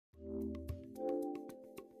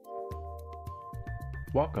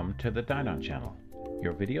Welcome to the Dynon channel,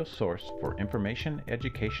 your video source for information,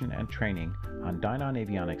 education, and training on Dynon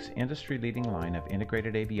Avionics' industry-leading line of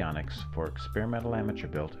integrated avionics for experimental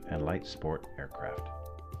amateur-built and light sport aircraft.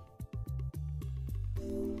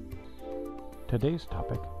 Today's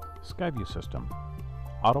topic, SkyView System,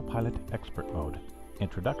 Autopilot Expert Mode,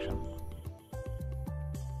 Introduction.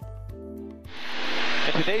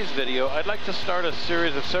 In today's video, I'd like to start a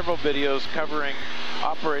series of several videos covering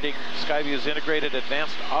operating SkyView's integrated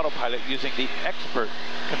advanced autopilot using the expert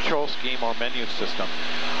control scheme or menu system.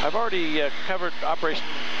 I've already covered operation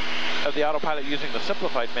of the autopilot using the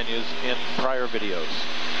simplified menus in prior videos.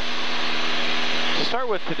 To start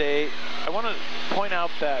with today, I want to point out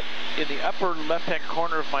that in the upper left-hand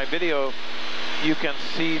corner of my video, you can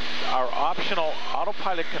see our optional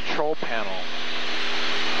autopilot control panel.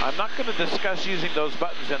 I'm not going to discuss using those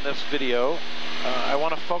buttons in this video. I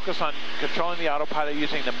want to focus on controlling the autopilot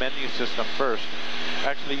using the menu system first.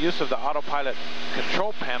 Actually, use of the autopilot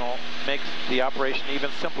control panel makes the operation even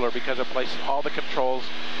simpler because it places all the controls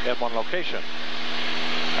in one location.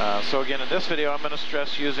 So again, in this video, I'm going to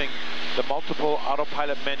stress using the multiple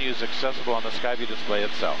autopilot menus accessible on the SkyView display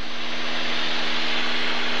itself.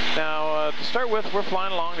 Now, to start with, we're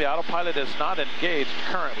flying along. The autopilot is not engaged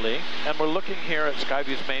currently, and we're looking here at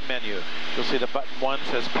SkyView's main menu. You'll see the button 1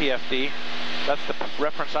 says PFD. That's the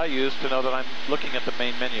reference I use to know that I'm looking at the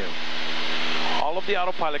main menu. All of the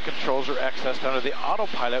autopilot controls are accessed under the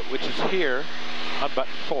autopilot, which is here on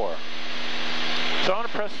button 4. So I'm going to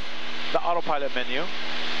press the autopilot menu,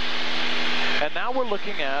 and now we're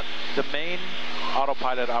looking at the main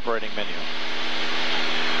autopilot operating menu.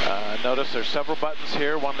 Notice there's several buttons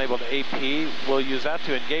here, one labeled AP. We'll use that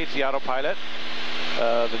to engage the autopilot.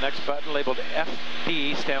 The next button labeled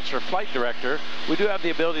FD stands for Flight Director. We do have the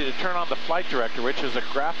ability to turn on the Flight Director, which is a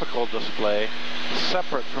graphical display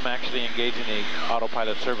separate from actually engaging the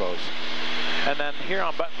autopilot servos. And then here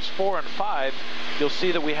on buttons 4 and 5, you'll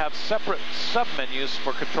see that we have separate sub-menus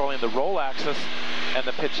for controlling the roll axis and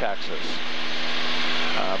the pitch axis.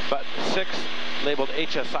 Button 6, labeled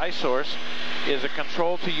Hsi Source, is a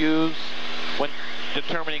control to use when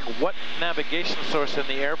determining what navigation source in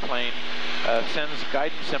the airplane sends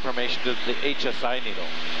guidance information to the HSI needle.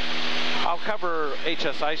 I'll cover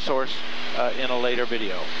HSI source in a later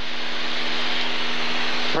video.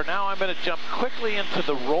 For now, I'm going to jump quickly into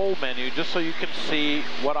the roll menu just so you can see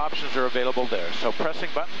what options are available there. So pressing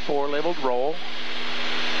button 4 labeled roll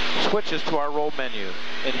switches to our roll menu.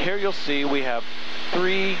 And here you'll see we have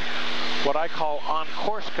 3 what I call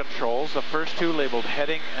on-course controls. The first 2 labeled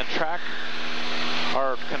heading and track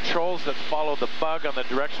are controls that follow the bug on the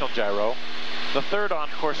directional gyro. The third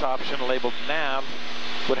on-course option labeled nav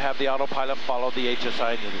would have the autopilot follow the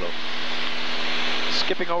HSI needle.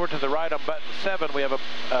 Skipping over to the right on button 7, we have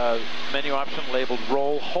a menu option labeled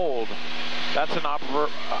roll hold. That's an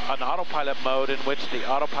autopilot mode in which the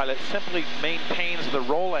autopilot simply maintains the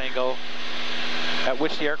roll angle at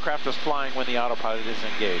which the aircraft is flying when the autopilot is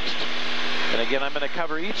engaged. And again, I'm going to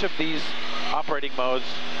cover each of these operating modes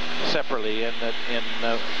separately in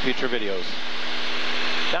future videos.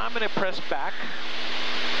 Now I'm going to press back,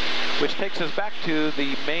 which takes us back to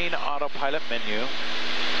the main autopilot menu.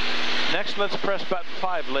 Next, let's press button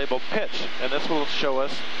 5 labeled pitch, and this will show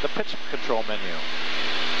us the pitch control menu.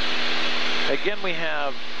 Again, we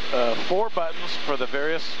have 4 buttons for the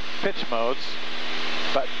various pitch modes.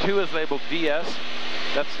 Button 2 is labeled VS.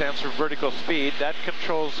 That stands for vertical speed. That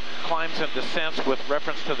controls climbs and descents with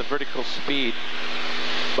reference to the vertical speed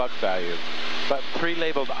bug value. Button 3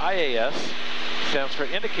 labeled IAS stands for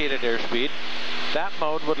indicated airspeed. That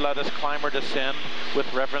mode would let us climb or descend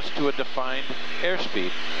with reference to a defined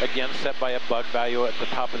airspeed, again set by a bug value at the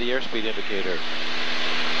top of the airspeed indicator.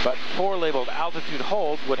 Button 4 labeled altitude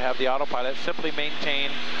hold would have the autopilot simply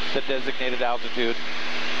maintain the designated altitude.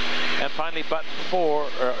 And finally, button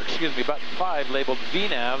 5, labeled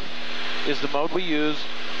VNAV, is the mode we use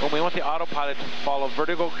when we want the autopilot to follow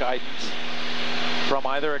vertical guidance from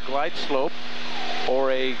either a glide slope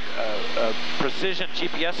or a precision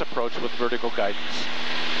GPS approach with vertical guidance.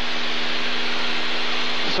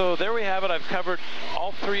 So there we have it. I've covered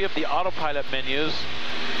all 3 of the autopilot menus,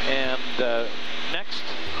 and next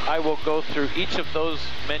I will go through each of those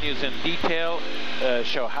menus in detail,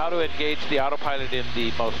 show how to engage the autopilot in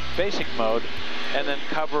the most basic mode, and then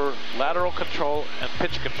cover lateral control and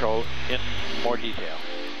pitch control in more detail.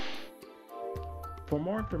 For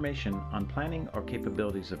more information on planning or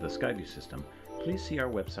capabilities of the SkyView system, please see our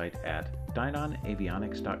website at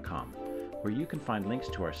dynonavionics.com, where you can find links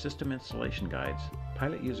to our system installation guides,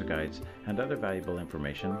 pilot user guides, and other valuable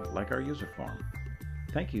information like our user forum.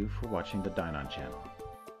 Thank you for watching the Dynon channel.